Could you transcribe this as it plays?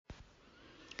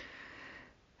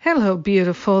Hello,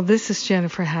 beautiful. This is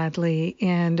Jennifer Hadley,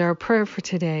 and our prayer for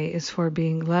today is for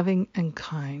being loving and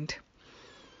kind.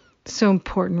 So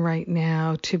important right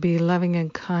now to be loving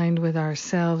and kind with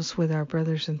ourselves, with our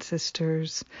brothers and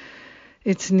sisters.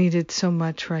 It's needed so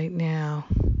much right now.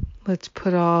 Let's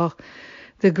put all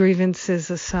the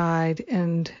grievances aside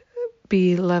and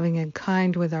be loving and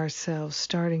kind with ourselves,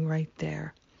 starting right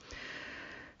there.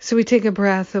 So we take a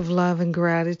breath of love and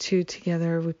gratitude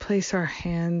together. We place our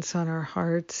hands on our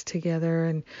hearts together,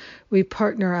 and we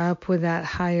partner up with that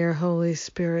higher Holy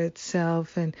Spirit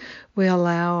self, and we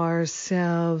allow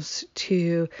ourselves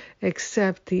to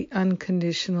accept the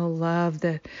unconditional love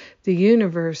that the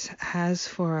universe has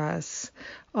for us.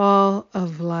 All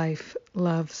of life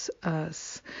loves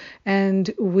us, and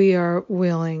we are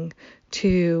willing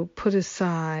to put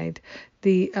aside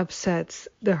the upsets,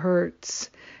 the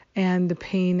hurts, and the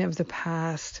pain of the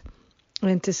past,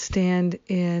 and to stand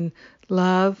in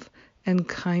love and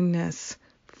kindness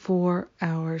for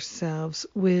ourselves,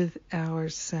 with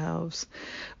ourselves.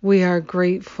 We are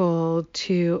grateful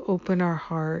to open our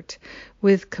heart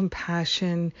with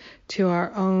compassion to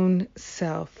our own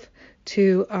self,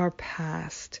 to our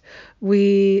past.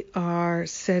 We are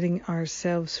setting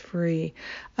ourselves free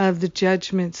of the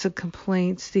judgments, the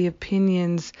complaints, the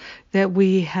opinions that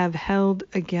we have held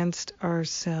against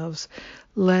ourselves.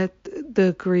 Let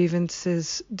the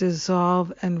grievances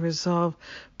dissolve and resolve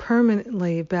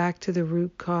permanently back to the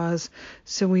root cause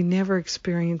so we never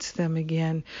experience them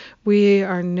again. We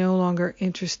are no longer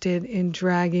interested in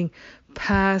dragging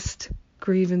past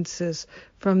grievances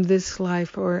from this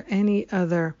life or any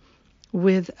other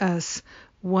with us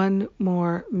one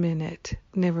more minute,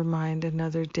 never mind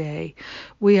another day.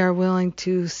 We are willing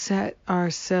to set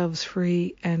ourselves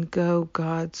free and go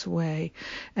God's way,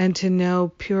 and to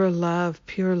know pure love,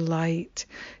 pure light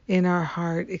in our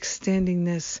heart, extending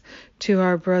this to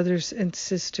our brothers and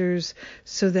sisters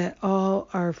so that all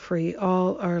are free,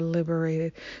 all are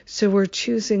liberated. So we're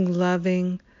choosing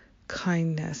loving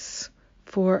kindness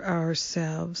for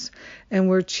ourselves, and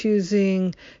we're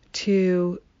choosing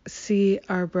to see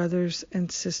our brothers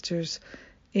and sisters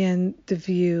in the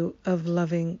view of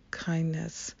loving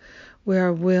kindness. We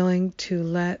are willing to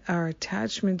let our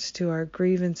attachments to our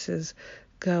grievances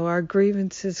go. Our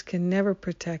grievances can never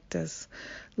protect us.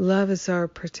 Love is our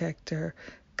protector.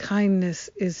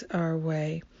 Kindness is our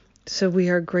way. So we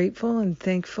are grateful and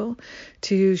thankful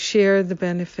to share the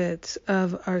benefits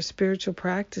of our spiritual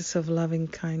practice of loving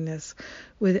kindness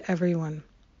with everyone,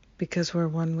 because we're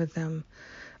one with them.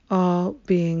 All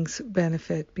beings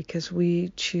benefit because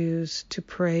we choose to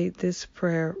pray this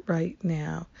prayer right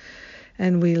now.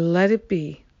 And we let it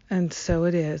be, and so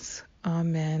it is.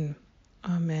 Amen.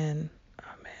 Amen.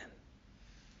 Amen.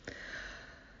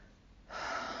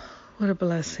 What a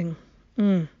blessing.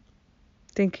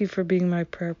 Thank you for being my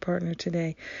prayer partner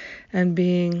today and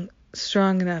being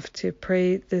strong enough to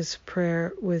pray this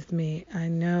prayer with me. I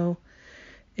know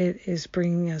it is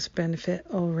bringing us benefit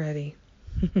already.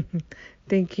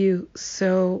 Thank you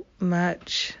so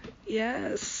much.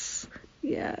 Yes.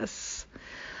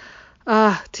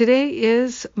 Today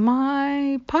is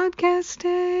my podcast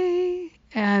day,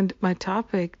 and my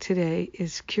topic today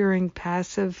is curing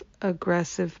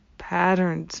passive-aggressive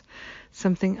patterns,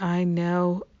 something I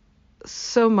know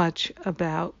so much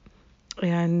about.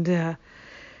 And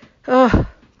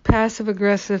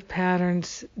passive-aggressive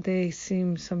patterns, they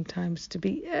seem sometimes to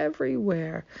be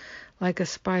everywhere, like a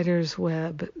spider's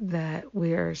web that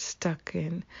we are stuck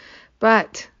in.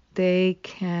 But they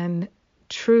can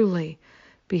truly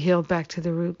be healed back to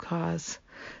the root cause.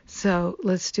 So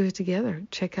let's do it together.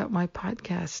 Check out my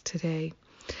podcast today.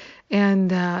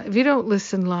 And if you don't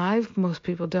listen live, most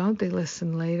people don't, they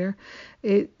listen later.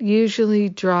 It usually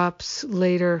drops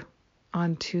later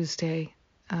on Tuesday,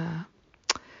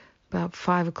 about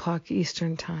 5 o'clock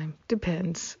Eastern time.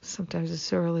 Depends. Sometimes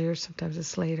it's earlier, sometimes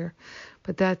it's later.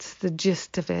 But that's the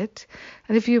gist of it.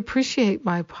 And if you appreciate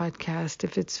my podcast,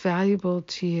 if it's valuable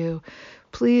to you,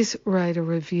 please write a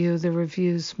review. The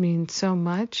reviews mean so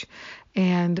much.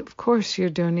 And of course, your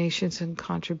donations and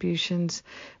contributions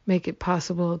make it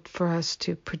possible for us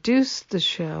to produce the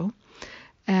show,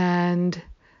 and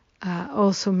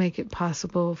also make it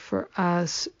possible for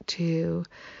us to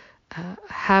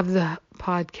have the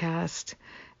podcast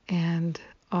and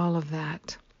all of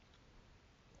that.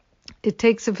 It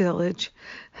takes a village.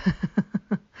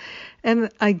 And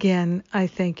again, I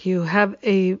thank you. Have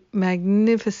a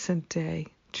magnificent day.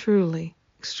 Truly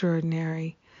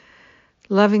extraordinary.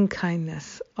 Loving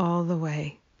kindness all the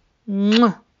way.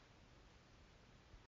 Mwah.